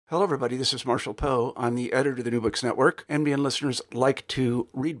Hello, everybody. This is Marshall Poe. I'm the editor of the New Books Network. NBN listeners like to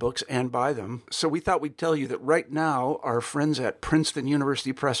read books and buy them. So we thought we'd tell you that right now, our friends at Princeton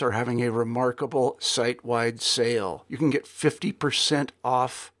University Press are having a remarkable site-wide sale. You can get 50%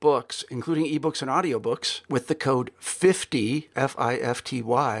 off books, including ebooks and audiobooks, with the code 50,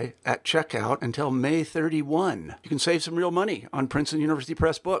 F-I-F-T-Y, at checkout until May 31. You can save some real money on Princeton University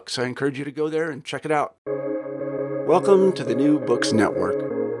Press books. I encourage you to go there and check it out. Welcome to the New Books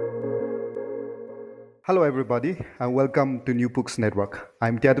Network. Hello everybody and welcome to New Books Network.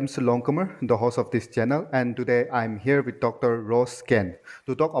 I'm Diadam Longcomer, the host of this channel, and today I'm here with Dr. Ross Kane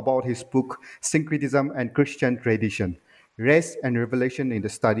to talk about his book Syncretism and Christian Tradition, Race and Revelation in the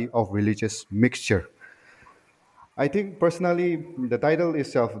Study of Religious Mixture. I think personally, the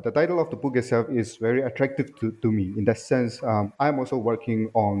title of the book itself is very attractive to me. In that sense, I'm also working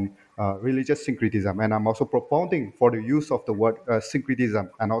on religious syncretism, and I'm also propounding for the use of the word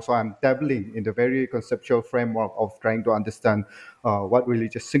syncretism, and also I'm dabbling in the very conceptual framework of trying to understand what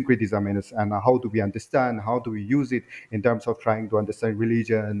religious syncretism is and how do we understand, how do we use it in terms of trying to understand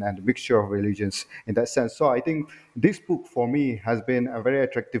religion and the mixture of religions in that sense. So I think this book for me has been a very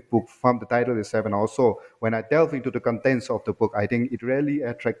attractive book from the title itself, and also when I delve into the contents of the book, I think it really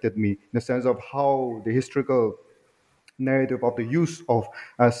attracted me in the sense of how the historical narrative of the use of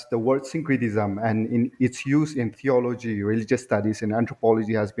as the word syncretism and in its use in theology, religious studies, and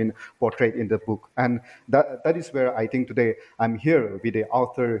anthropology has been portrayed in the book. And that is where I think today I'm here with the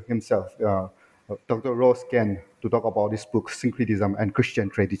author himself, Dr. Ross Kane, to talk about this book, Syncretism and Christian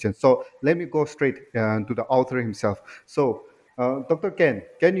Tradition. So let me go straight to the author himself. So, Dr. Kane,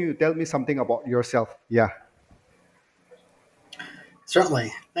 can you tell me something about yourself? Yeah.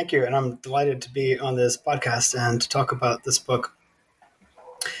 Certainly. Thank you. And I'm delighted to be on this podcast and to talk about this book.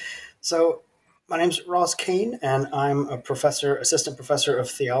 So my name's Ross Kane, and I'm a assistant professor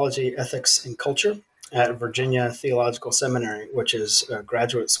of theology, ethics, and culture at Virginia Theological Seminary, which is a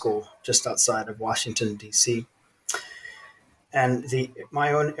graduate school just outside of Washington, D.C. And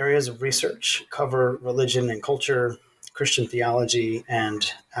my own areas of research cover religion and culture, Christian theology, and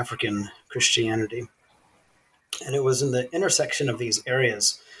African Christianity. And it was in the intersection of these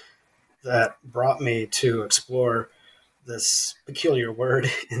areas that brought me to explore this peculiar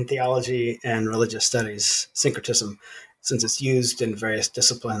word in theology and religious studies, syncretism, since it's used in various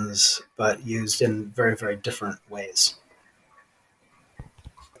disciplines, but used in very, very different ways.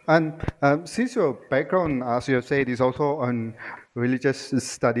 And since your background, as you have said, is also on religious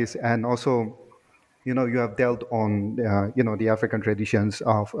studies, and also, you have dealt on, the African traditions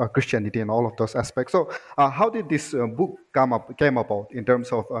of Christianity and all of those aspects. So, how did this book came about in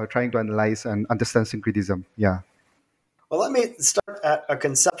terms of trying to analyze and understand syncretism? Yeah. Well, let me start at a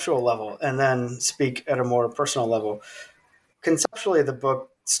conceptual level and then speak at a more personal level. Conceptually, the book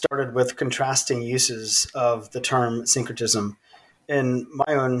started with contrasting uses of the term syncretism. In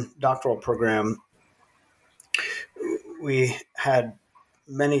my own doctoral program, we had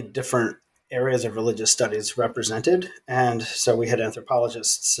many different areas of religious studies represented. And so we had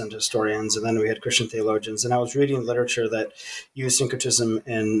anthropologists and historians, and then we had Christian theologians. And I was reading literature that used syncretism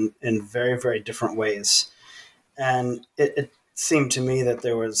in very, very different ways. And it seemed to me that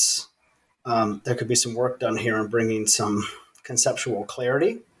there could be some work done here in bringing some conceptual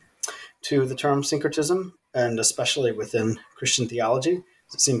clarity to the term syncretism, and especially within Christian theology.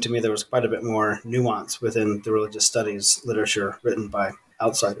 It seemed to me there was quite a bit more nuance within the religious studies literature written by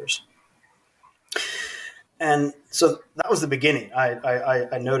outsiders. And so that was the beginning.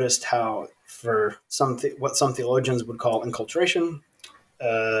 I noticed how for what some theologians would call enculturation,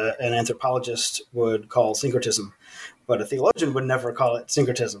 an anthropologist would call syncretism, but a theologian would never call it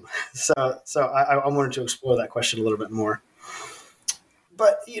syncretism. So I wanted to explore that question a little bit more.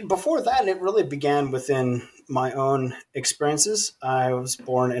 But before that, it really began within my own experiences. I was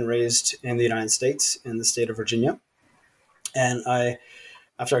born and raised in the United States, in the state of Virginia. And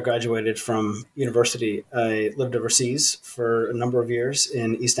after I graduated from university, I lived overseas for a number of years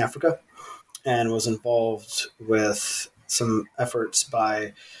in East Africa and was involved with some efforts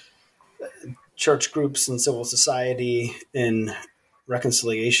by church groups and civil society in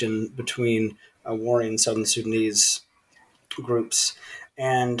reconciliation between warring Southern Sudanese groups.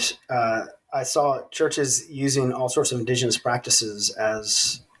 And I saw churches using all sorts of indigenous practices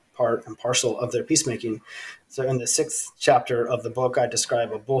as part and parcel of their peacemaking. So in the 6th chapter of the book, I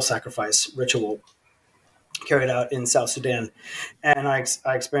describe a bull sacrifice ritual carried out in South Sudan. And I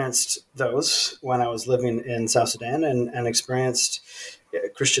experienced those when I was living in South Sudan, and experienced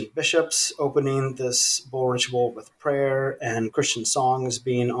Christian bishops opening this bull ritual with prayer and Christian songs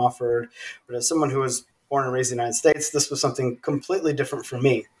being offered. But as someone who was born and raised in the United States, this was something completely different for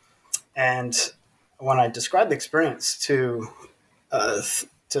me. And when I described the experience to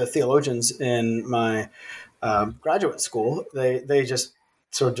theologians in my graduate school, they just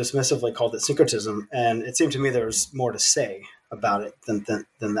sort of dismissively called it syncretism, and it seemed to me there was more to say about it than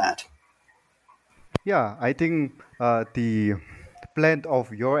that. Yeah, I think the blend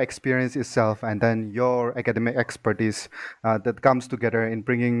of your experience itself and then your academic expertise that comes together in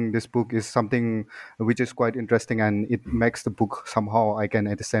bringing this book is something which is quite interesting, and it makes the book somehow, again,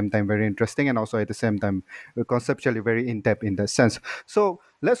 at the same time very interesting, and also at the same time conceptually very in-depth in that sense. So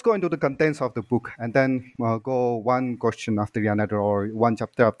let's go into the contents of the book and then go one question after the another or one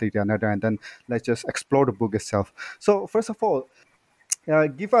chapter after the another, and then let's just explore the book itself. So first of all,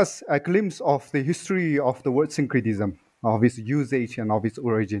 give us a glimpse of the history of the word syncretism, of its usage and of its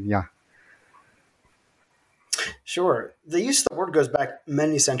origin. Yeah. Sure. The use of the word goes back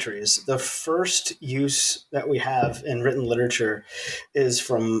many centuries. The first use that we have in written literature is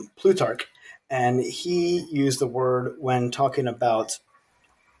from Plutarch, and he used the word when talking about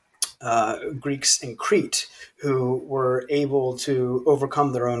Greeks in Crete who were able to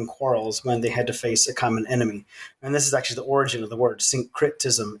overcome their own quarrels when they had to face a common enemy. And this is actually the origin of the word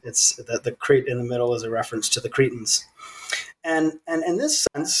syncretism. It's that the Crete in the middle is a reference to the Cretans. And in this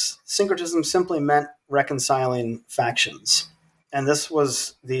sense, syncretism simply meant reconciling factions. And this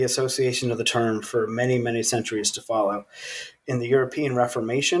was the association of the term for many, many centuries to follow. In the European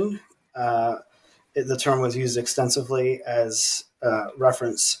Reformation, the term was used extensively as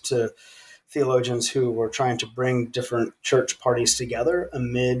reference to theologians who were trying to bring different church parties together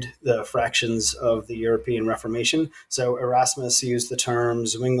amid the fractions of the European Reformation. So Erasmus used the term,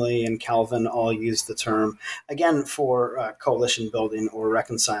 Zwingli and Calvin all used the term, again, for coalition building or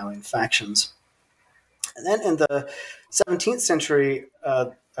reconciling factions. And then in the 17th century,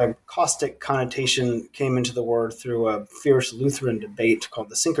 a caustic connotation came into the word through a fierce Lutheran debate called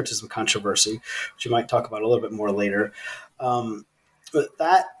the syncretism controversy, which we might talk about a little bit more later. But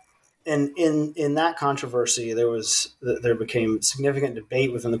that in that controversy, there became significant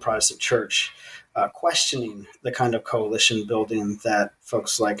debate within the Protestant Church, questioning the kind of coalition building that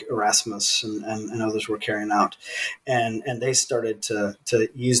folks like Erasmus and others were carrying out, and they started to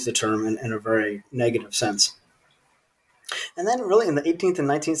use the term in a very negative sense. And then, really, in the 18th and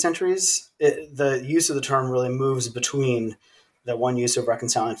 19th centuries, the use of the term really moves between the one use of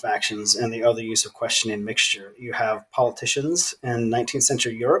reconciling factions and the other use of questioning mixture. You have politicians in 19th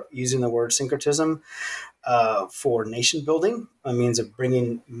century Europe using the word syncretism for nation building, a means of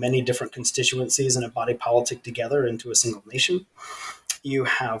bringing many different constituencies and a body politic together into a single nation. You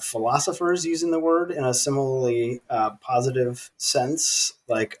have philosophers using the word in a similarly positive sense,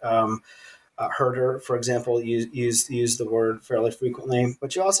 like Herder, for example, used the word fairly frequently.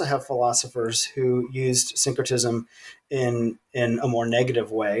 But you also have philosophers who used syncretism in a more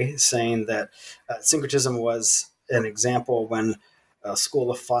negative way, saying that syncretism was an example when a school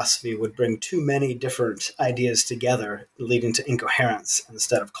of philosophy would bring too many different ideas together, leading to incoherence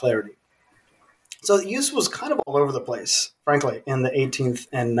instead of clarity. So the use was kind of all over the place, frankly, in the 18th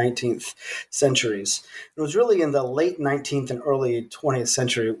and 19th centuries. It was really in the late 19th and early 20th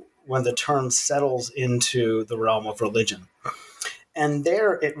century when the term settles into the realm of religion. And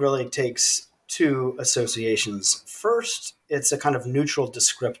there it really takes two associations. First, it's a kind of neutral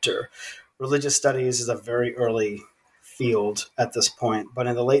descriptor. Religious studies is a very early field at this point, but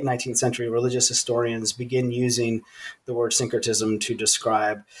in the late 19th century, religious historians begin using the word syncretism to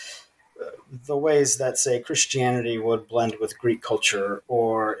describe the ways that, say, Christianity would blend with Greek culture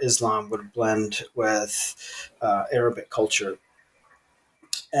or Islam would blend with Arabic culture.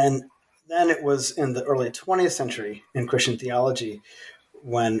 And then it was in the early 20th century in Christian theology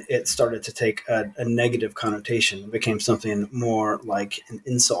when it started to take a negative connotation. It became something more like an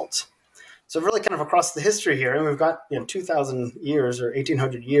insult. So really kind of across the history here, and we've got 2,000 years or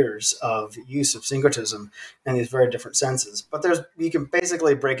 1,800 years of use of syncretism in these very different senses. But you can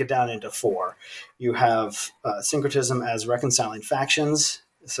basically break it down into four. You have syncretism as reconciling factions.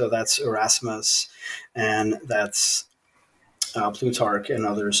 So that's Erasmus, and that's Plutarch and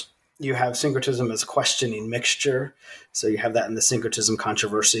others. You have syncretism as questioning mixture. So you have that in the syncretism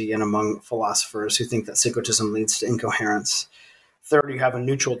controversy and among philosophers who think that syncretism leads to incoherence. Third, you have a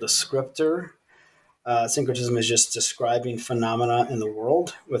neutral descriptor. Syncretism is just describing phenomena in the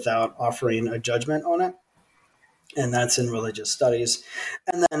world without offering a judgment on it. And that's in religious studies.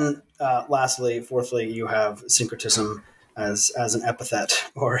 And then fourthly, you have syncretism as an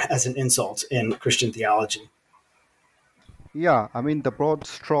epithet or as an insult in Christian theology. Yeah, I mean, the broad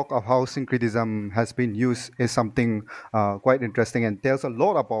stroke of how syncretism has been used is something quite interesting and tells a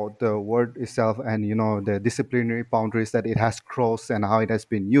lot about the word itself and, the disciplinary boundaries that it has crossed and how it has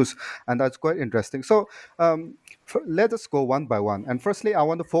been used. And that's quite interesting. So let us go one by one. And firstly, I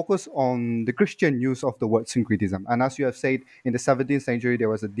want to focus on the Christian use of the word syncretism. And as you have said, in the 17th century, there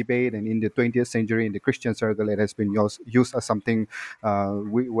was a debate, and in the 20th century, in the Christian circle, it has been used as something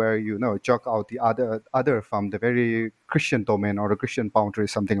where chuck out the other from the very Christian domain or the Christian boundary,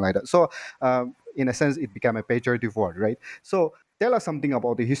 something like that. So in a sense, it became a pejorative word, right? So tell us something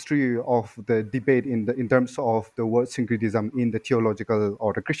about the history of the debate in terms of the word syncretism in the theological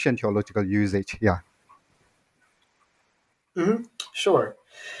or the Christian theological usage. Yeah. Sure.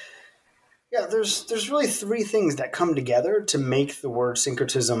 Yeah, there's really three things that come together to make the word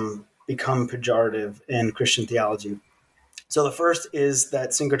syncretism become pejorative in Christian theology. So the first is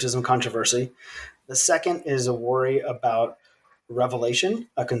that syncretism controversy. The second is a worry about revelation,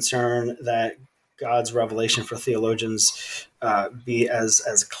 a concern that God's revelation for theologians be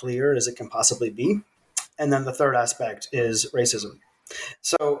as clear as it can possibly be. And then the third aspect is racism.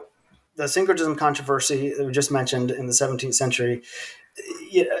 So the syncretism controversy that we just mentioned in the 17th century,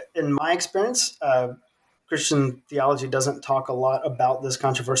 in my experience, Christian theology doesn't talk a lot about this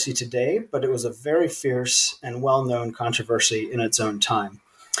controversy today, but it was a very fierce and well-known controversy in its own time.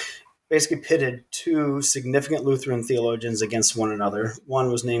 Basically pitted two significant Lutheran theologians against one another. One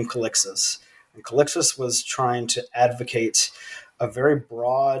was named Calixtus, and Calixtus was trying to advocate a very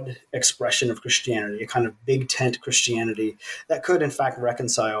broad expression of Christianity, a kind of big tent Christianity that could, in fact,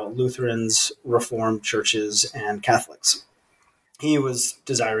 reconcile Lutherans, Reformed churches, and Catholics. He was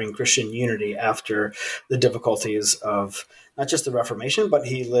desiring Christian unity after the difficulties of not just the Reformation, but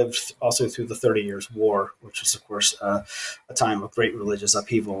he lived also through the 30 Years' War, which was, of course, a time of great religious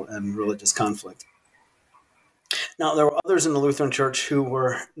upheaval and religious conflict. Now, there were others in the Lutheran Church who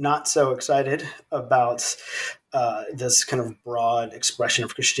were not so excited about this kind of broad expression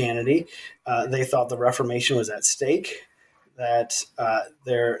of Christianity. They thought the Reformation was at stake, that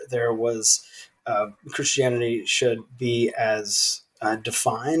there was Christianity should be as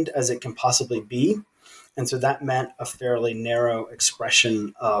defined as it can possibly be. And so that meant a fairly narrow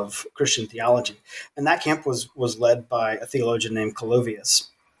expression of Christian theology. And that camp was led by a theologian named Calovius.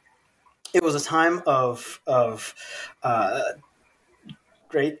 It was a time of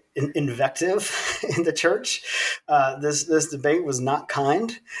great invective in the church. This debate was not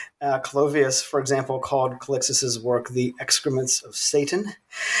kind. Calovius, for example, called Calixtus's work the excrements of Satan,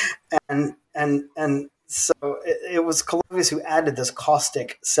 and so it was Calovius who added this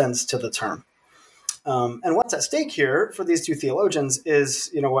caustic sense to the term. And what's at stake here for these two theologians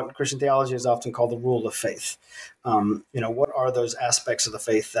is, what Christian theology is often called the rule of faith. What are those aspects of the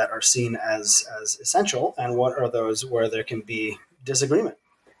faith that are seen as essential, and what are those where there can be disagreement?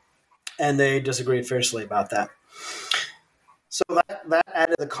 And they disagreed fiercely about that. So that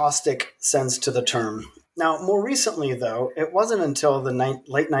added the caustic sense to the term. Now, more recently, though, it wasn't until the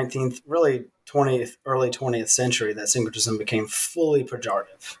late 19th, really 20th, early 20th century that syncretism became fully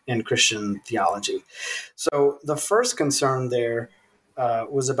pejorative in Christian theology. So the first concern there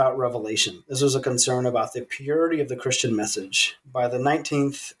was about revelation. This was a concern about the purity of the Christian message. By the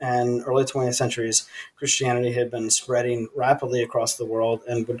 19th and early 20th centuries, Christianity had been spreading rapidly across the world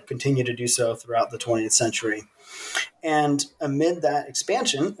and would continue to do so throughout the 20th century. And amid that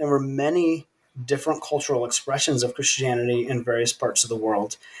expansion, there were many different cultural expressions of Christianity in various parts of the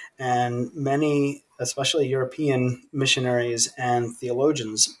world. And many, especially European missionaries and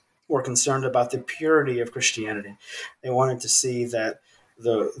theologians, were concerned about the purity of Christianity. They wanted to see that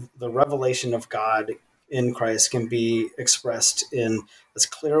the revelation of God in Christ can be expressed in as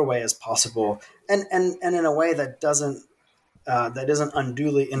clear a way as possible, and in a way that isn't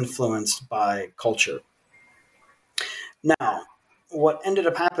unduly influenced by culture. Now, what ended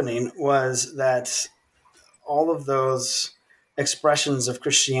up happening was that all of those expressions of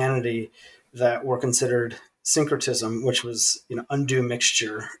Christianity that were considered syncretism, which was undue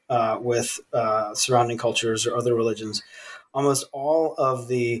mixture with surrounding cultures or other religions, almost all of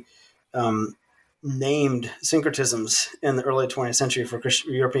the named syncretisms in the early 20th century for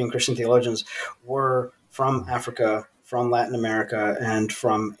European Christian theologians were from Africa, from Latin America, and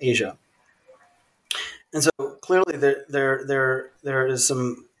from Asia. And so clearly there is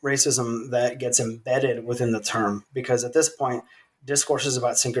some racism that gets embedded within the term, because at this point, discourses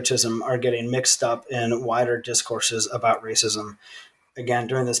about syncretism are getting mixed up in wider discourses about racism. again,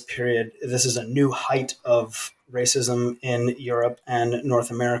 during this period, this is a new height of racism in Europe and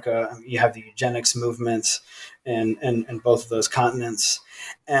North America. You have the eugenics movements in both of those continents.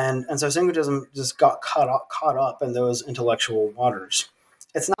 And so syncretism just got caught up in those intellectual waters.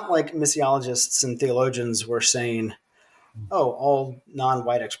 It's not like missiologists and theologians were saying, oh, all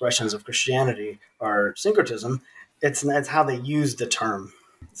non-white expressions of Christianity are syncretism. It's how they use the term.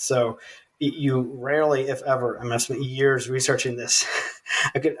 So you rarely, if ever, I spent years researching this.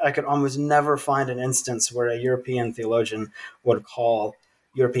 I could almost never find an instance where a European theologian would call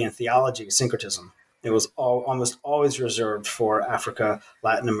European theology syncretism. It was almost always reserved for Africa,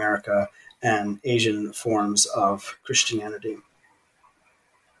 Latin America, and Asian forms of Christianity.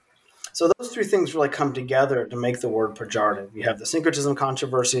 So those three things really come together to make the word pejorative. You have the syncretism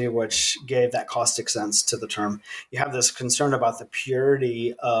controversy, which gave that caustic sense to the term. You have this concern about the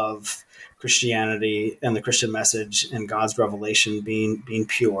purity of Christianity and the Christian message and God's revelation being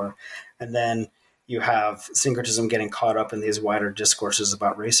pure. And then you have syncretism getting caught up in these wider discourses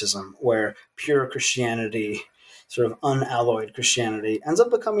about racism, where pure Christianity, sort of unalloyed Christianity, ends up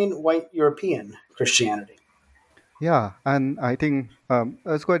becoming white European Christianity. Yeah, and I think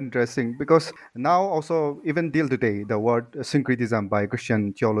that's quite interesting because now also even till today the word syncretism by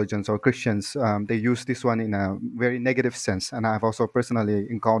Christian theologians or Christians, they use this one in a very negative sense, and I've also personally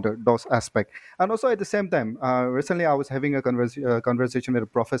encountered those aspects. And also at the same time, recently I was having a conversation with a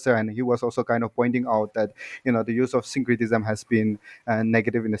professor, and he was also kind of pointing out that the use of syncretism has been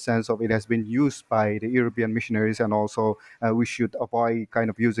negative in the sense of it has been used by the European missionaries, and also we should avoid kind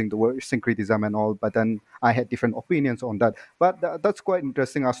of using the word syncretism and all. But then I had different opinions on that. But that's quite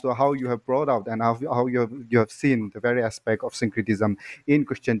interesting as to how you have brought out and how you have seen the very aspect of syncretism in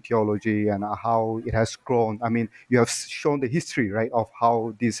Christian theology and how it has grown. I mean, you have shown the history, right, of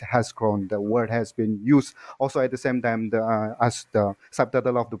how this has grown. The word has been used. Also, at the same time, as the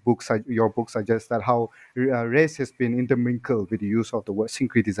subtitle of the book, your book suggests that how race has been intermingled with the use of the word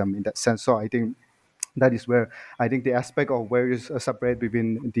syncretism in that sense. So I think that is where I think the aspect of where is separate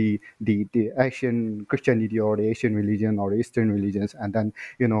between the Asian Christianity or the Asian religion or the Eastern religions, and then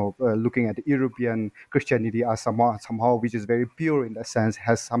looking at the European Christianity as somehow which is very pure in that sense,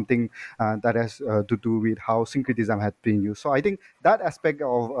 has something that has to do with how syncretism had been used. So I think that aspect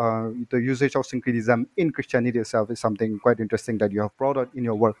of the usage of syncretism in Christianity itself is something quite interesting that you have brought out in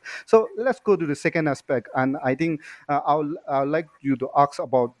your work. So let's go to the second aspect, and I think I'll like you to ask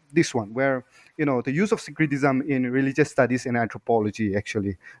about this one, where the use of syncretism in religious studies and anthropology,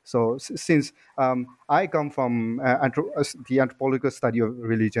 actually. So since I come from the anthropological study of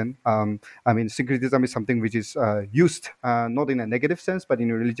religion, I mean, syncretism is something which is used not in a negative sense, but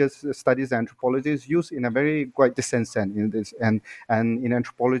in religious studies, anthropology is used in a very quite distant sense in this. And in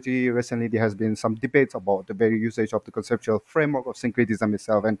anthropology, recently there has been some debates about the very usage of the conceptual framework of syncretism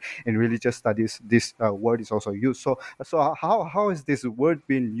itself. And in religious studies, this word is also used. So how is this word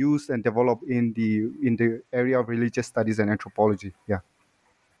being used and developed in the area of religious studies and anthropology? Yeah,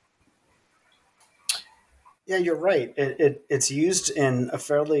 you're right. It's used in a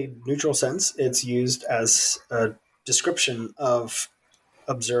fairly neutral sense. It's used as a description of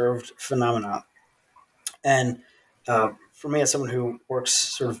observed phenomena. And for me, as someone who works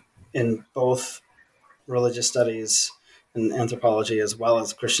sort of in both religious studies and anthropology as well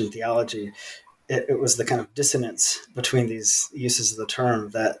as Christian theology, it was the kind of dissonance between these uses of the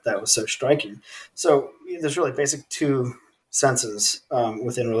term that was so striking. So there's really basic two senses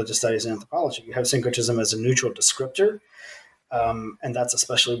within religious studies and anthropology. You have syncretism as a neutral descriptor, and that's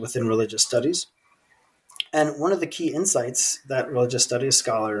especially within religious studies. And one of the key insights that religious studies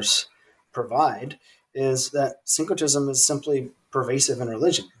scholars provide is that syncretism is simply pervasive in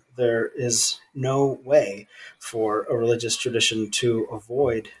religion. There is no way for a religious tradition to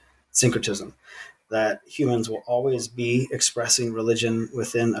avoid syncretism, that humans will always be expressing religion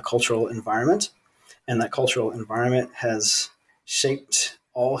within a cultural environment, and that cultural environment has shaped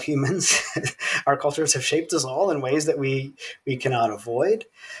all humans. Our cultures have shaped us all in ways that we cannot avoid,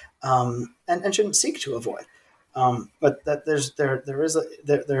 and shouldn't seek to avoid. But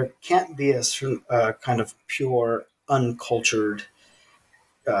that there can't be a certain kind of pure uncultured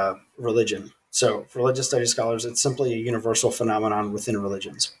religion. So for religious studies scholars, it's simply a universal phenomenon within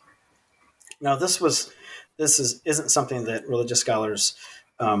religions. Now, isn't something that religious scholars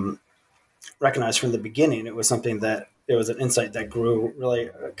recognized from the beginning. It was something that it was an insight that grew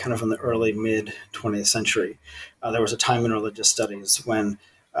really kind of in the early mid 20th century. There was a time in religious studies when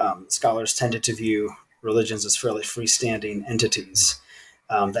scholars tended to view religions as fairly freestanding entities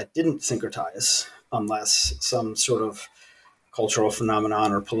that didn't syncretize unless some sort of cultural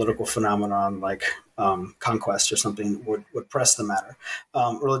phenomenon or political phenomenon like conquest or something would press the matter.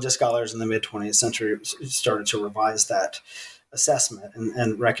 Religious scholars in the mid 20th century started to revise that assessment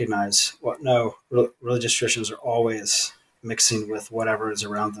and recognize religious traditions are always mixing with whatever is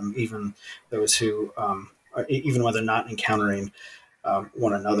around them, even those who, even when they're not encountering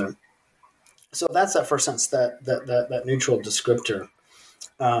one another. So that's that first sense, that neutral descriptor.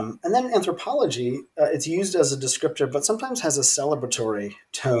 And then anthropology, it's used as a descriptor, but sometimes has a celebratory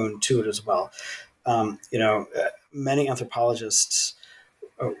tone to it as well. Many anthropologists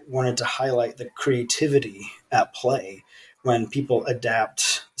wanted to highlight the creativity at play when people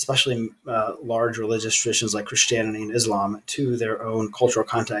adapt, especially large religious traditions like Christianity and Islam, to their own cultural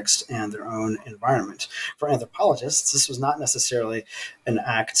context and their own environment. For anthropologists, this was not necessarily an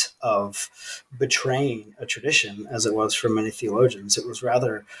act of betraying a tradition, as it was for many theologians. It was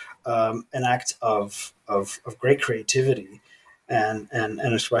rather an act of great creativity and an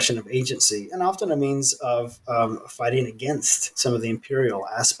expression of agency, and often a means of fighting against some of the imperial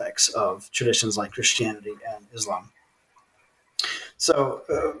aspects of traditions like Christianity and Islam. So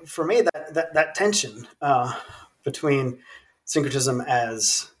for me, that tension between syncretism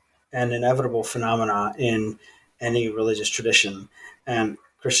as an inevitable phenomena in any religious tradition and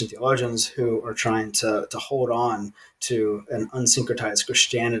Christian theologians who are trying to hold on to an unsyncretized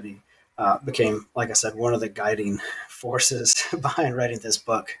Christianity became, like I said, one of the guiding forces behind writing this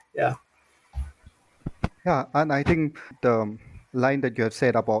book. Yeah. Yeah, and I think the line that you have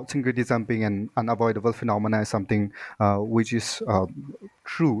said about syncretism being an unavoidable phenomena is something which is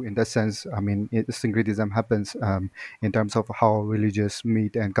true in the sense. I mean, syncretism happens in terms of how religions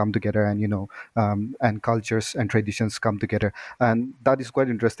meet and come together, and and cultures and traditions come together, and that is quite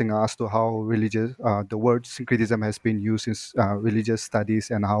interesting as to how religious the word syncretism has been used in religious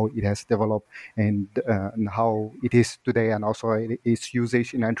studies and how it has developed and how it is today, and also its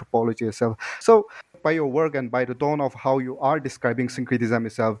usage in anthropology itself. So by your work and by the tone of how you are describing syncretism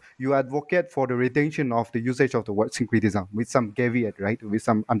itself, you advocate for the retention of the usage of the word syncretism with some caveat, right? With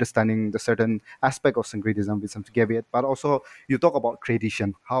some understanding the certain aspect of syncretism with some caveat, but also you talk about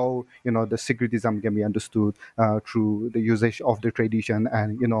tradition, how the syncretism can be understood through the usage of the tradition,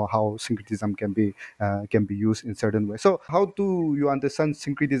 and how syncretism can be used in certain ways. So how do you understand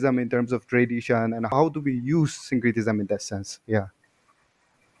syncretism in terms of tradition, and how do we use syncretism in that sense? Yeah.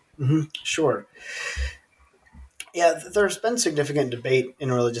 Mm-hmm. Sure. Yeah, there's been significant debate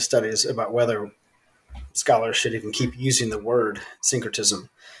in religious studies about whether scholars should even keep using the word syncretism.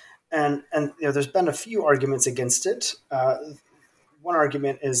 And there's been a few arguments against it. One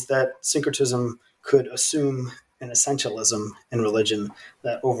argument is that syncretism could assume an essentialism in religion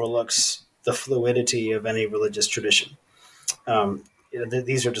that overlooks the fluidity of any religious tradition.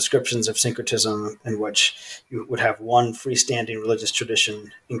 These are descriptions of syncretism in which you would have one freestanding religious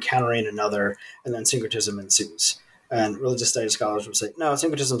tradition encountering another, and then syncretism ensues. And religious studies scholars would say, no,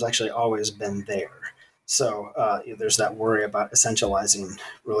 syncretism's actually always been there. So there's that worry about essentializing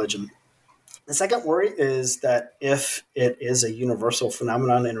religion. The second worry is that if it is a universal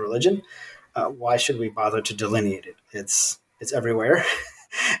phenomenon in religion, why should we bother to delineate it? It's everywhere,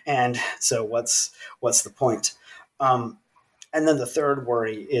 and so what's the point? And then the third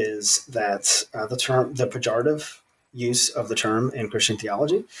worry is that the pejorative use of the term in Christian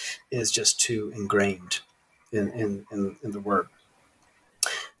theology is just too ingrained in the word.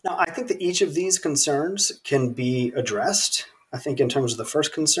 Now, I think that each of these concerns can be addressed. I think in terms of the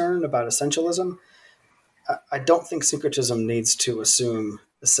first concern about essentialism, I don't think syncretism needs to assume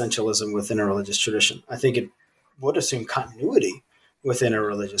essentialism within a religious tradition. I think it would assume continuity within a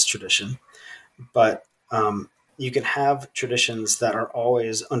religious tradition, but you can have traditions that are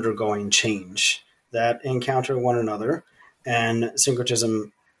always undergoing change, that encounter one another, and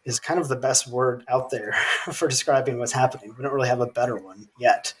syncretism is kind of the best word out there for describing what's happening. We don't really have a better one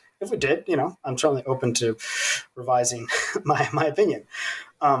yet. If we did, I'm certainly open to revising my opinion.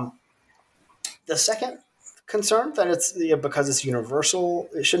 The second concern that it's because it's universal,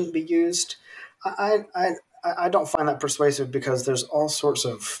 it shouldn't be used. I don't find that persuasive because there's all sorts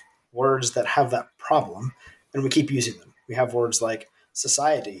of words that have that problem, and we keep using them. We have words like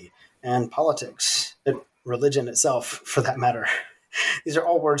society and politics, religion itself, for that matter. These are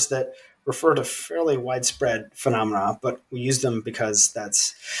all words that refer to fairly widespread phenomena, but we use them because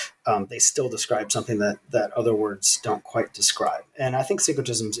they still describe something that other words don't quite describe. And I think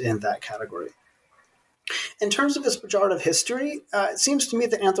syncretism's in that category. In terms of its pejorative history, it seems to me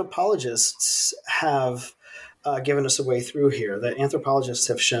that anthropologists have given us a way through here. That anthropologists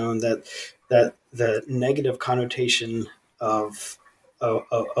have shown that the negative connotation of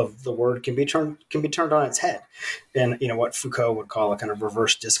of the word can be turned on its head, and what Foucault would call a kind of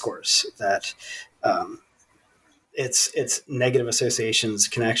reverse discourse, that its negative associations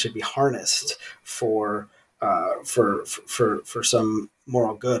can actually be harnessed for some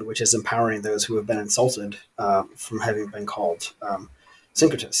moral good, which is empowering those who have been insulted from having been called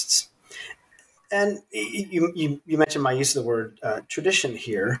syncretists. And you mentioned my use of the word tradition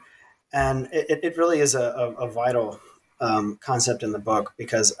here, and it really is a vital concept in the book,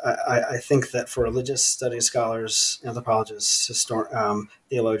 because I think that for religious studies scholars, anthropologists,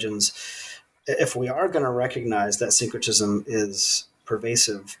 theologians, if we are going to recognize that syncretism is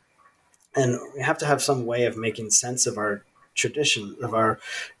pervasive, and we have to have some way of making sense of our tradition, of our,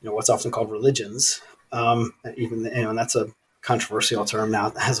 what's often called religions, even, and that's a controversial term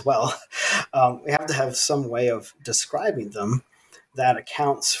now as well. We have to have some way of describing them that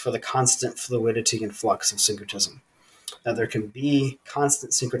accounts for the constant fluidity and flux of syncretism. Now, there can be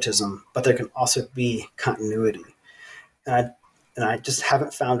constant syncretism, but there can also be continuity. And I just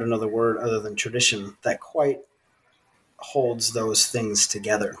haven't found another word other than tradition that quite holds those things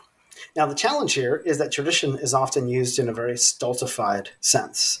together. Now, the challenge here is that tradition is often used in a very stultified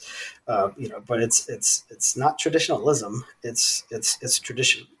sense, but it's not traditionalism; it's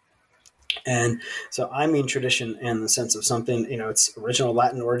tradition. And so I mean tradition in the sense of something, its original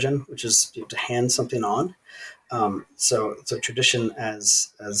Latin origin, which is to hand something on. So tradition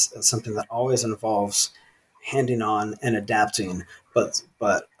as something that always involves handing on and adapting, but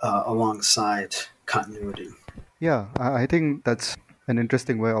alongside continuity. Yeah, I think that's an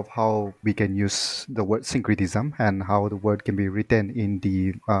interesting way of how we can use the word syncretism and how the word can be written in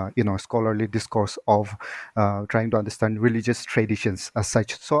the scholarly discourse of trying to understand religious traditions as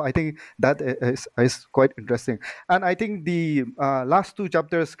such. So I think that is quite interesting, and I think the last two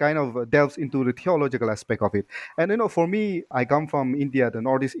chapters kind of delves into the theological aspect of it. And for me, I come from India, the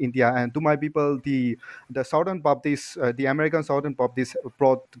Northeast India, and to my people, the Southern Baptists, the American Southern Baptists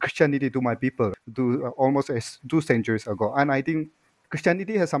brought Christianity to my people to almost 2 centuries ago, and I think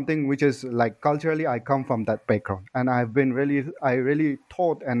Christianity has something which is like culturally I come from that background, and I really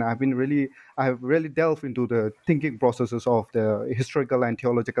thought, and I've really delved into the thinking processes of the historical and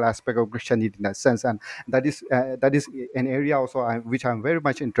theological aspect of Christianity in that sense, and that is an area also which I'm very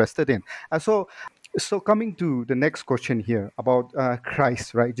much interested in. So coming to the next question here about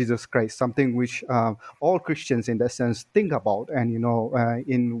Christ, right? Jesus Christ, something which all Christians in that sense think about, and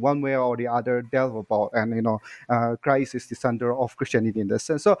in one way or the other delve about, and Christ is the center of Christianity in that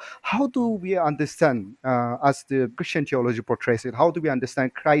sense. So how do we understand, as the Christian theology portrays it, how do we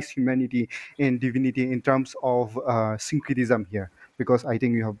understand Christ's humanity and divinity in terms of syncretism here? Because I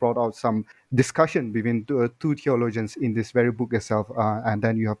think you have brought out some discussion between two theologians in this very book itself, and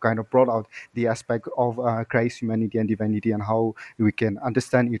then you have kind of brought out the aspect of Christ's humanity and divinity, and how we can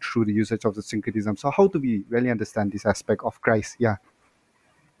understand it through the usage of the syncretism. So how do we really understand this aspect of Christ? Yeah.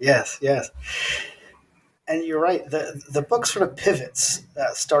 Yes. And you're right. The book sort of pivots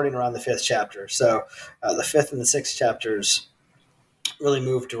starting around the 5th chapter. So the 5th and the 6th chapters really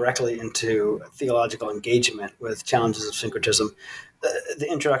move directly into theological engagement with challenges of syncretism. The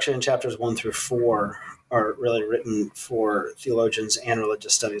introduction in chapters 1 through 4 are really written for theologians and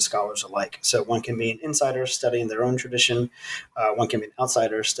religious studies scholars alike. So one can be an insider studying their own tradition, one can be an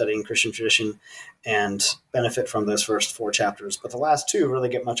outsider studying Christian tradition, and benefit from those first 4 chapters. But the last 2 really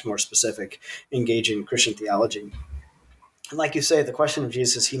get much more specific, engaging Christian theology. And like you say, the question of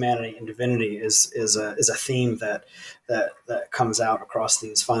Jesus' humanity and divinity is a theme that comes out across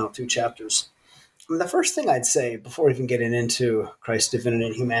these final 2 chapters. I mean, the first thing I'd say before even getting into Christ's divinity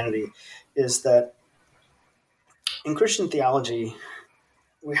and humanity is that in Christian theology,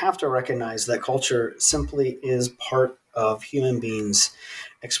 we have to recognize that culture simply is part of human beings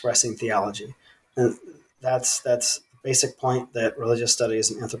expressing theology. And that's the basic point that religious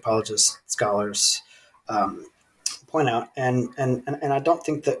studies and anthropologist scholars point out. And I don't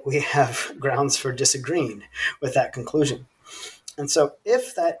think that we have grounds for disagreeing with that conclusion. And so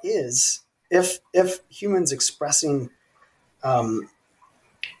if humans expressing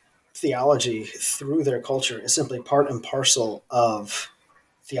theology through their culture is simply part and parcel of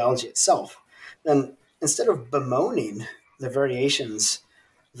theology itself, then instead of bemoaning the variations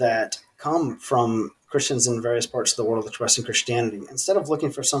that come from Christians in various parts of the world expressing Christianity, instead of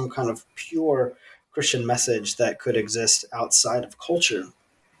looking for some kind of pure Christian message that could exist outside of culture,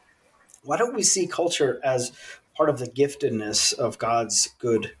 why don't we see culture as part of the giftedness of God's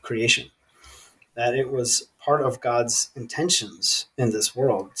good creation? That it was part of God's intentions in this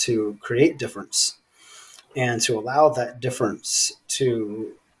world to create difference and to allow that difference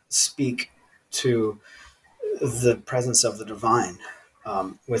to speak to the presence of the divine.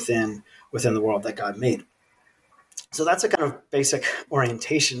 within the world that God made. So that's a kind of basic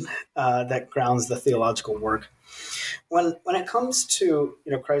orientation that grounds the theological work. When it comes to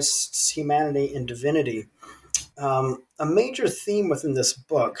Christ's humanity and divinity, a major theme within this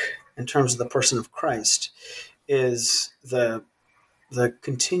book, in terms of the person of Christ, is the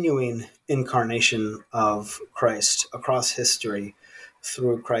continuing incarnation of Christ across history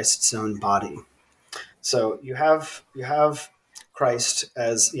through Christ's own body. So you have Christ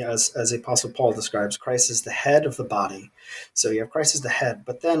as as the Apostle Paul describes, Christ is the head of the body. So you have Christ as the head,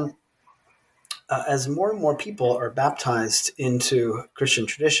 but then as more and more people are baptized into Christian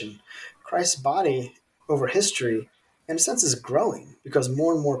tradition, Christ's body over history, in a sense, is growing because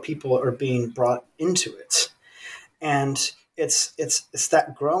more and more people are being brought into it, and it's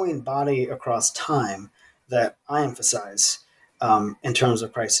that growing body across time that I emphasize in terms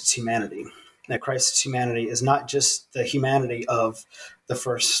of Christ's humanity. That Christ's humanity is not just the humanity of the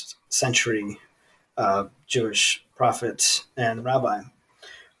first century Jewish prophet and rabbi,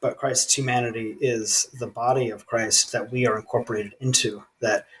 but Christ's humanity is the body of Christ that we are incorporated into,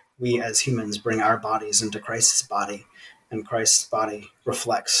 that we as humans bring our bodies into Christ's body, and Christ's body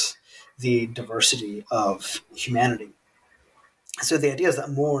reflects the diversity of humanity. So the idea is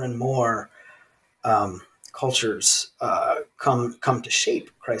that more and more cultures come to shape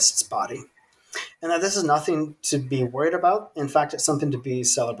Christ's body, and that this is nothing to be worried about. In fact, it's something to be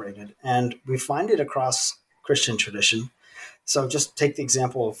celebrated, and we find it across Christian tradition. So just take the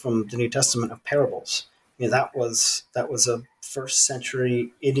example from the New Testament of parables. That was a first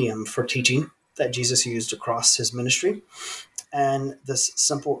century idiom for teaching that Jesus used across his ministry. And this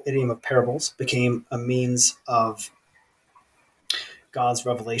simple idiom of parables became a means of God's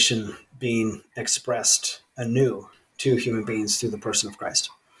revelation being expressed anew to human beings through the person of Christ.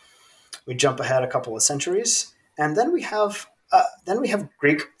 We jump ahead a couple of centuries, and then we have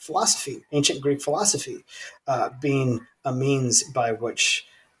Greek philosophy, ancient Greek philosophy, being a means by which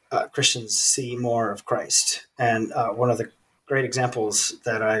Christians see more of Christ. And one of the great examples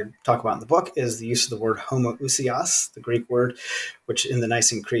that I talk about in the book is the use of the word homoousios, the Greek word, which in the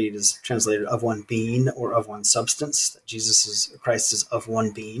Nicene Creed is translated of one being or of one substance. That Christ is of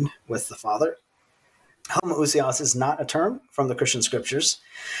one being with the Father. Homoousios is not a term from the Christian scriptures.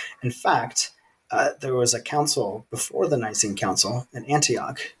 In fact, there was a council before the Nicene Council in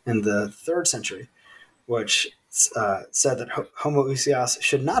Antioch in the 3rd century, which said that homoousios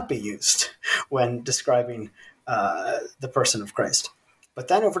should not be used when describing the person of Christ. But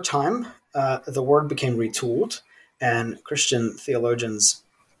then over time, the word became retooled, and Christian theologians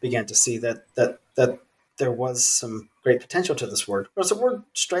began to see that there was some great potential to this word. It was a word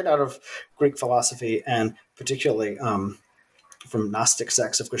straight out of Greek philosophy, and particularly from Gnostic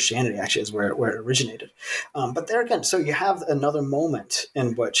sects of Christianity, actually, is where it originated. But there again, so you have another moment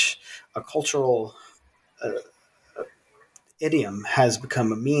in which a cultural idiom has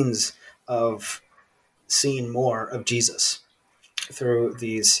become a means of seeing more of Jesus through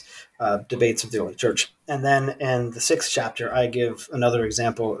these debates of the early church. And then in the 6th chapter, I give another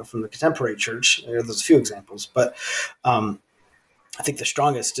example from the contemporary church. There's a few examples, but I think the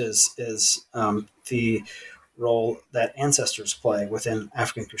strongest is the role that ancestors play within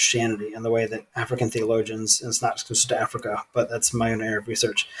African Christianity, and the way that African theologians, and it's not exclusive to Africa, but that's my own area of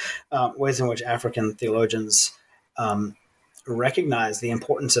research, ways in which African theologians recognize the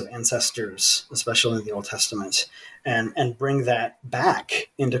importance of ancestors, especially in the Old Testament, and bring that back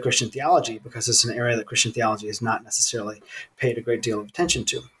into Christian theology, because it's an area that Christian theology has not necessarily paid a great deal of attention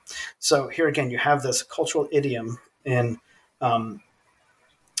to. So here again, you have this cultural idiom in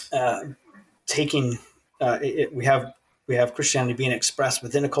taking we have Christianity being expressed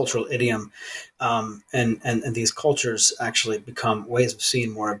within a cultural idiom, and these cultures actually become ways of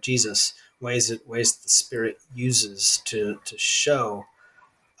seeing more of Jesus, ways that the Spirit uses to show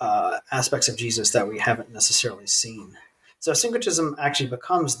aspects of Jesus that we haven't necessarily seen. So syncretism actually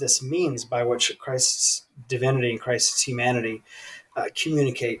becomes this means by which Christ's divinity and Christ's humanity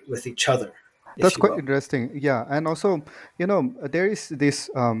communicate with each other. That's quite interesting. Yeah. And also, there is this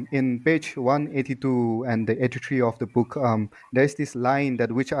in page 182 and the 83 of the book, there's this line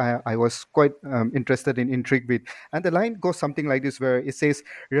that which I was quite interested in, intrigued with. And the line goes something like this, where it says,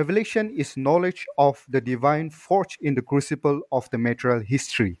 "Revelation is knowledge of the divine forged in the crucible of the material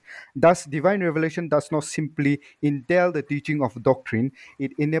history. Thus, divine revelation does not simply entail the teaching of doctrine,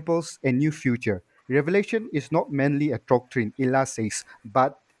 it enables a new future. Revelation is not merely a doctrine," Ella says,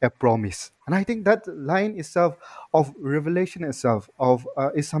 "but a promise." And I think that line itself of revelation itself of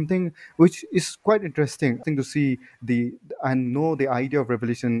is something which is quite interesting to see the and know the idea of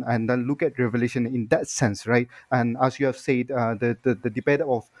revelation and then look at revelation in that sense, right? And as you have said, the debate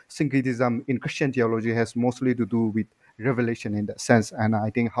of syncretism in Christian theology has mostly to do with revelation in that sense. And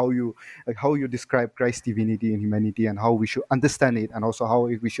I think how you describe Christ's divinity and humanity and how we should understand it, and also how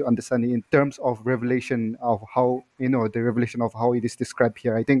we should understand it in terms of revelation of how, the revelation of how it is described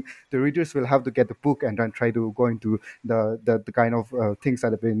here. I think the readers will have to get the book and then try to go into the kind of things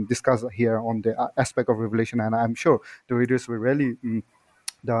that have been discussed here on the aspect of revelation, and I'm sure the readers will really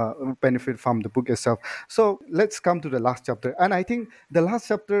the benefit from the book itself. So let's come to the last chapter, and I think the last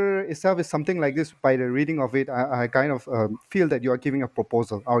chapter itself is something like this. By the reading of it, I kind of feel that you are giving a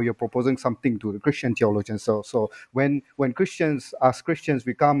proposal, or you're proposing something to the Christian theologians. So when Christians, as Christians,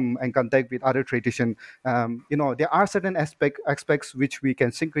 we come and contact with other tradition, there are certain aspects which we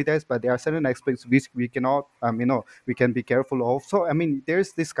can syncretize, but there are certain aspects which we cannot, we can be careful of. So I mean,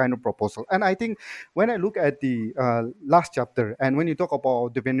 there's this kind of proposal, and I think when I look at the last chapter, and when you talk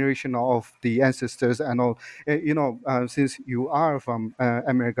about the veneration of the ancestors and all, since you are from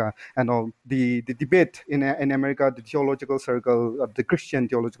America and all, the debate in America, the theological circle, the Christian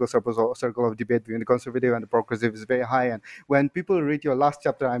theological circle of debate between the conservative and the progressive is very high. And when people read your last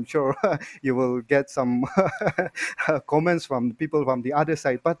chapter, I'm sure you will get some comments from people from the other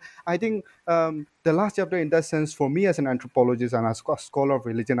side. But I think the last chapter, in that sense, for me as an anthropologist and as a scholar of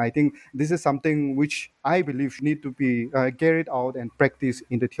religion, I think this is something which I believe need to be carried out and practiced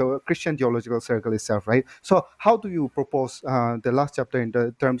in the Christian theological circle itself, right? So how do you propose the last chapter in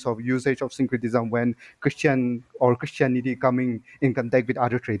the terms of usage of syncretism when Christian or Christianity coming in contact with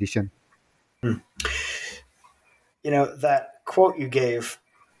other tradition? That quote you gave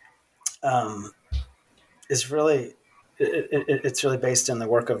is really... It's really based on the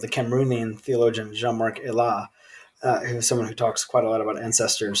work of the Cameroonian theologian Jean-Marc Elah, who's someone who talks quite a lot about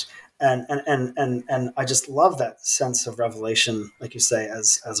ancestors, and I just love that sense of revelation, like you say,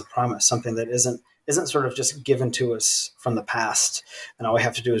 as a promise, something that isn't sort of just given to us from the past, and all we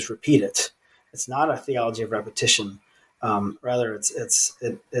have to do is repeat it. It's not a theology of repetition. Rather, it's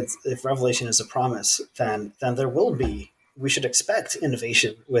if revelation is a promise, then there will be. We should expect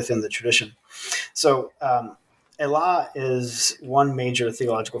innovation within the tradition. So. Elah is one major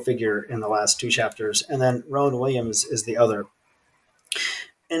theological figure in the last two chapters, and then Rowan Williams is the other.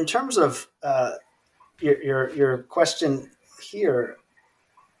 In terms of your question here,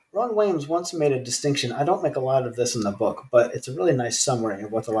 Rowan Williams once made a distinction. I don't make a lot of this in the book, but it's a really nice summary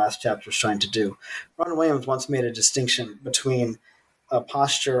of what the last chapter is trying to do. Rowan Williams once made a distinction between a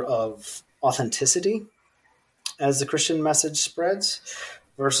posture of authenticity as the Christian message spreads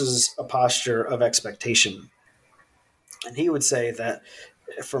versus a posture of expectation. And he would say that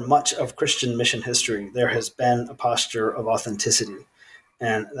for much of Christian mission history, there has been a posture of authenticity.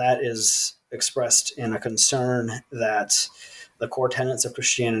 And that is expressed in a concern that the core tenets of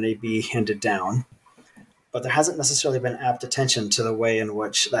Christianity be handed down. But there hasn't necessarily been apt attention to the way in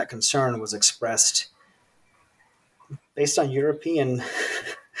which that concern was expressed based on European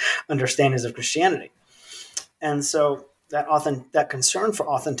understandings of Christianity. And so that concern for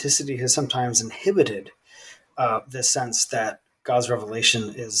authenticity has sometimes inhibited this sense that God's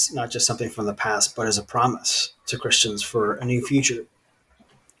revelation is not just something from the past, but is a promise to Christians for a new future.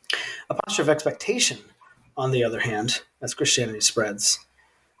 A posture of expectation, on the other hand, as Christianity spreads,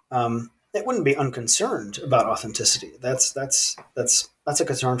 it wouldn't be unconcerned about authenticity. That's a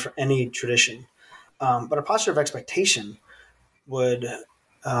concern for any tradition. But a posture of expectation would,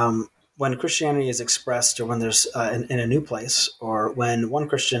 when Christianity is expressed, or when there's in a new place, or when one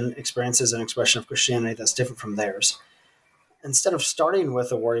Christian experiences an expression of Christianity that's different from theirs, instead of starting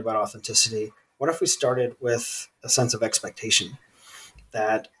with a worry about authenticity, what if we started with a sense of expectation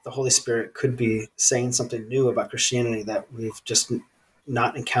that the Holy Spirit could be saying something new about Christianity that we've just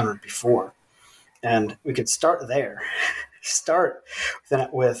not encountered before? And we could start there, start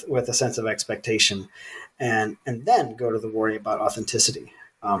with a sense of expectation, and then go to the worry about authenticity.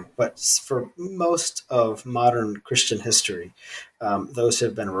 But for most of modern Christian history, those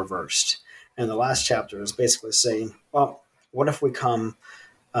have been reversed. And the last chapter is basically saying, well, what if we come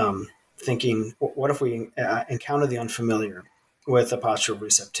thinking, what if we encounter the unfamiliar with a posture of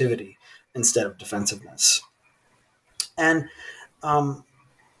receptivity instead of defensiveness? And,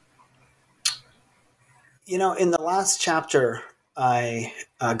 in the last chapter, I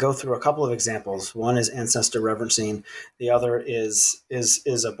go through a couple of examples. One is ancestor reverencing. The other is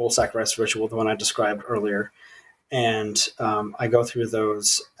a bull sacrifice ritual, the one I described earlier. And I go through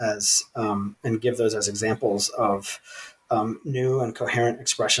those as and give those as examples of new and coherent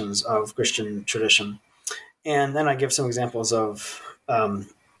expressions of Christian tradition. And then I give some examples of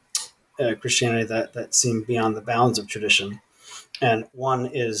Christianity that seem beyond the bounds of tradition. And one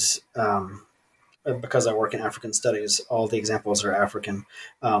is, because I work in African studies, all the examples are African.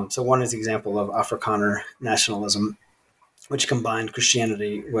 So one is the example of Afrikaner nationalism, which combined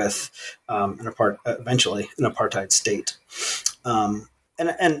Christianity with eventually an apartheid state. And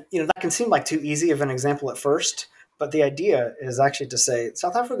that can seem like too easy of an example at first, but the idea is actually to say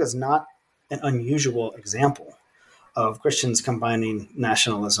South Africa is not an unusual example of Christians combining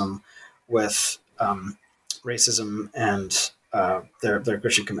nationalism with racism and their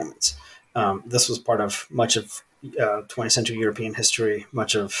Christian commitments. This was part of much of 20th century European history,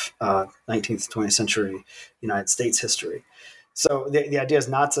 much of 19th, 20th century United States history. So the idea is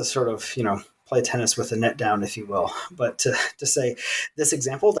not to sort of, play tennis with the net down, if you will, but to say this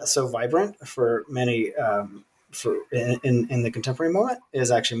example that's so vibrant for many in the contemporary moment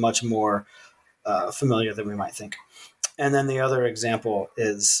is actually much more familiar than we might think. And then the other example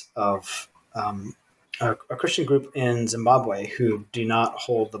is of a Christian group in Zimbabwe who do not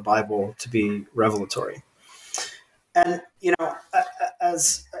hold the Bible to be revelatory. And,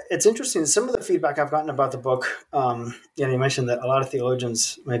 as it's interesting, some of the feedback I've gotten about the book, you mentioned that a lot of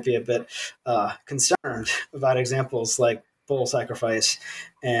theologians might be a bit concerned about examples like bull sacrifice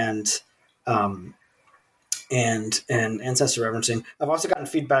and ancestor reverencing. I've also gotten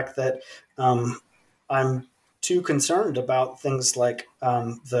feedback that I'm too concerned about things like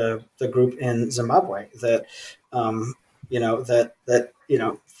the group in Zimbabwe that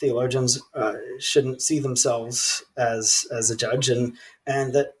theologians shouldn't see themselves as a judge, and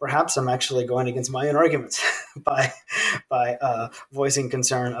that perhaps I'm actually going against my own arguments by voicing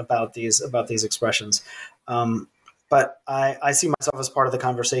concern about these expressions. But I see myself as part of the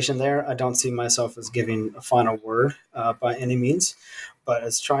conversation there. I don't see myself as giving a final word by any means, but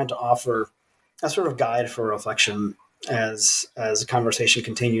as trying to offer a sort of guide for reflection as a conversation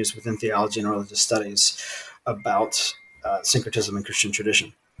continues within theology and religious studies about syncretism and Christian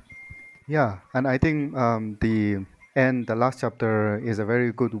tradition. Yeah, and I think the last chapter is a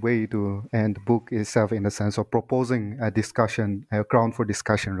very good way to end the book itself, in the sense of proposing a discussion, a ground for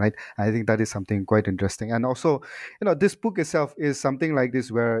discussion, right? I think that is something quite interesting. And also, this book itself is something like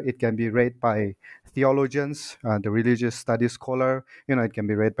this where it can be read by theologians, the religious studies scholar, it can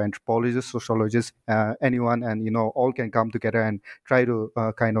be read by anthropologists, sociologists, anyone, and, all can come together and try to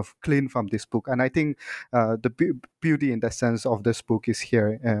kind of clean from this book. And I think the beauty in that sense of this book is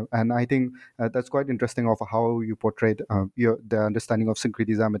here. And I think that's quite interesting of how you portrayed the understanding of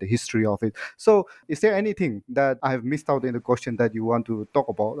syncretism and the history of it. So is there anything that I have missed out in the question that you want to talk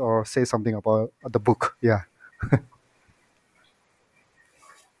about or say something about the book? Yeah.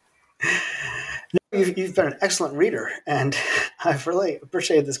 You've been an excellent reader, and I've really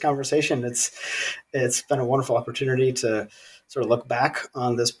appreciated this conversation. It's been a wonderful opportunity to sort of look back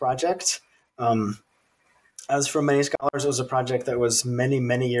on this project. As for many scholars, it was a project that was many,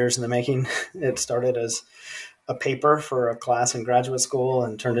 many years in the making. It started as a paper for a class in graduate school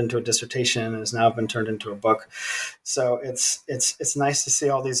and turned into a dissertation and has now been turned into a book. So it's nice to see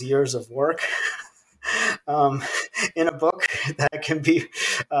all these years of work in a book that can be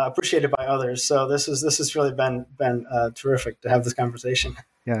appreciated by others. So this has really been terrific to have this conversation.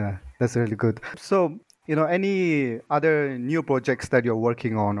 Yeah, that's really good. So, any other new projects that you're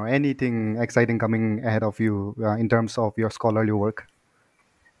working on or anything exciting coming ahead of you in terms of your scholarly work?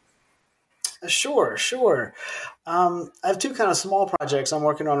 Sure. I have two kind of small projects I'm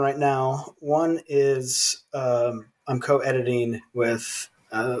working on right now. One is I'm co-editing with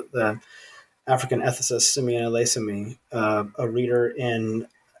the African ethicist Simeon Elesimi, a reader in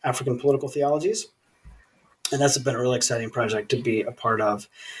African political theologies. And that's been a really exciting project to be a part of.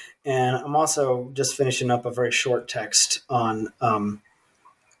 And I'm also just finishing up a very short text on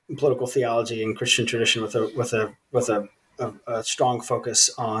political theology and Christian tradition with a strong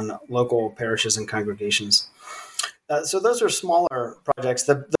focus on local parishes and congregations. So those are smaller projects.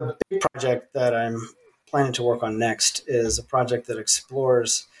 The big project that I'm planning to work on next is a project that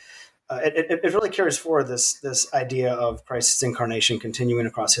explores. It really carries forward this idea of Christ's incarnation continuing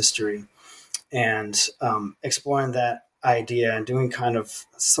across history, and exploring that idea and doing kind of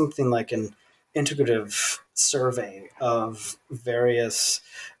something like an integrative survey of various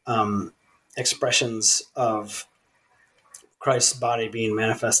expressions of Christ's body being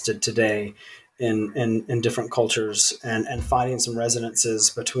manifested today in different cultures, and finding some resonances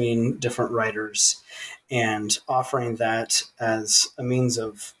between different writers, and offering that as a means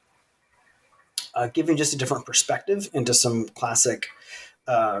of giving just a different perspective into some classic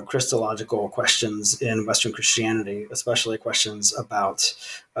Christological questions in Western Christianity, especially questions about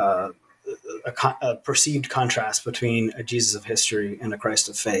a perceived contrast between a Jesus of history and a Christ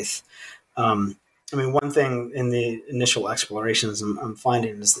of faith. One thing in the initial explorations I'm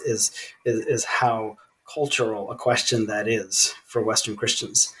finding is how cultural a question that is for Western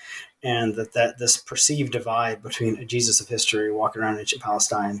Christians, and that this perceived divide between a Jesus of history walking around ancient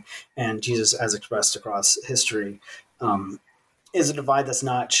Palestine and Jesus as expressed across history is a divide that's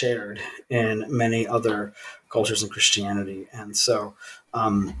not shared in many other cultures in Christianity. And so,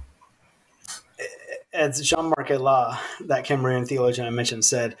 as Jean-Marc Ayla, that Cameroonian theologian I mentioned,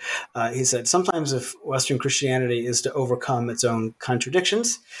 said, he said, sometimes if Western Christianity is to overcome its own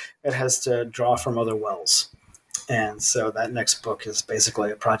contradictions, it has to draw from other wells. And so that next book is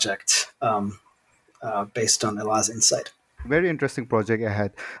basically a project based on Ayla's insight. Very interesting project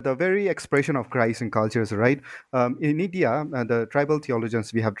ahead. The very expression of Christ in cultures, right? In India, the tribal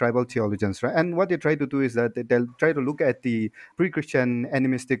theologians, we have tribal theologians, right? And what they try to do is that they'll try to look at the pre-Christian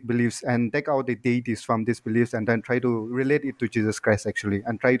animistic beliefs and take out the deities from these beliefs and then try to relate it to Jesus Christ, actually,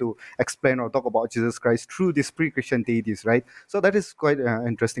 and try to explain or talk about Jesus Christ through these pre-Christian deities, right? So that is quite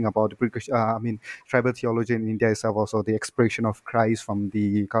interesting about the pre-Christian, tribal theology in India itself, also the expression of Christ from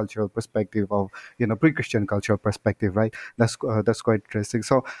the cultural perspective of, pre-Christian cultural perspective, right? That's quite interesting.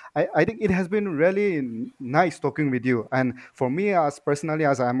 So I think it has been really nice talking with you. And for me, as personally,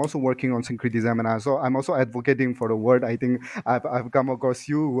 as I'm also working on syncretism, and I'm also advocating for the word. I think I've come across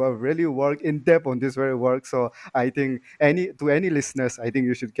you who have really worked in depth on this very work. So I think any listeners, I think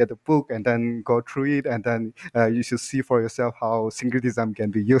you should get a book and then go through it, and then you should see for yourself how syncretism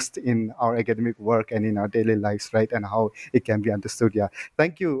can be used in our academic work and in our daily lives, right? And how it can be understood. Yeah.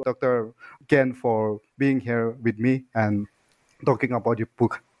 Thank you, Dr. Ken, for being here with me and talking about your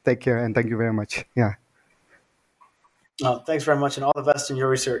book. Take care, and thank you very much. Yeah. Thanks very much, and all the best in your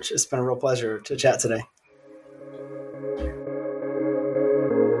research. It's been a real pleasure to chat today.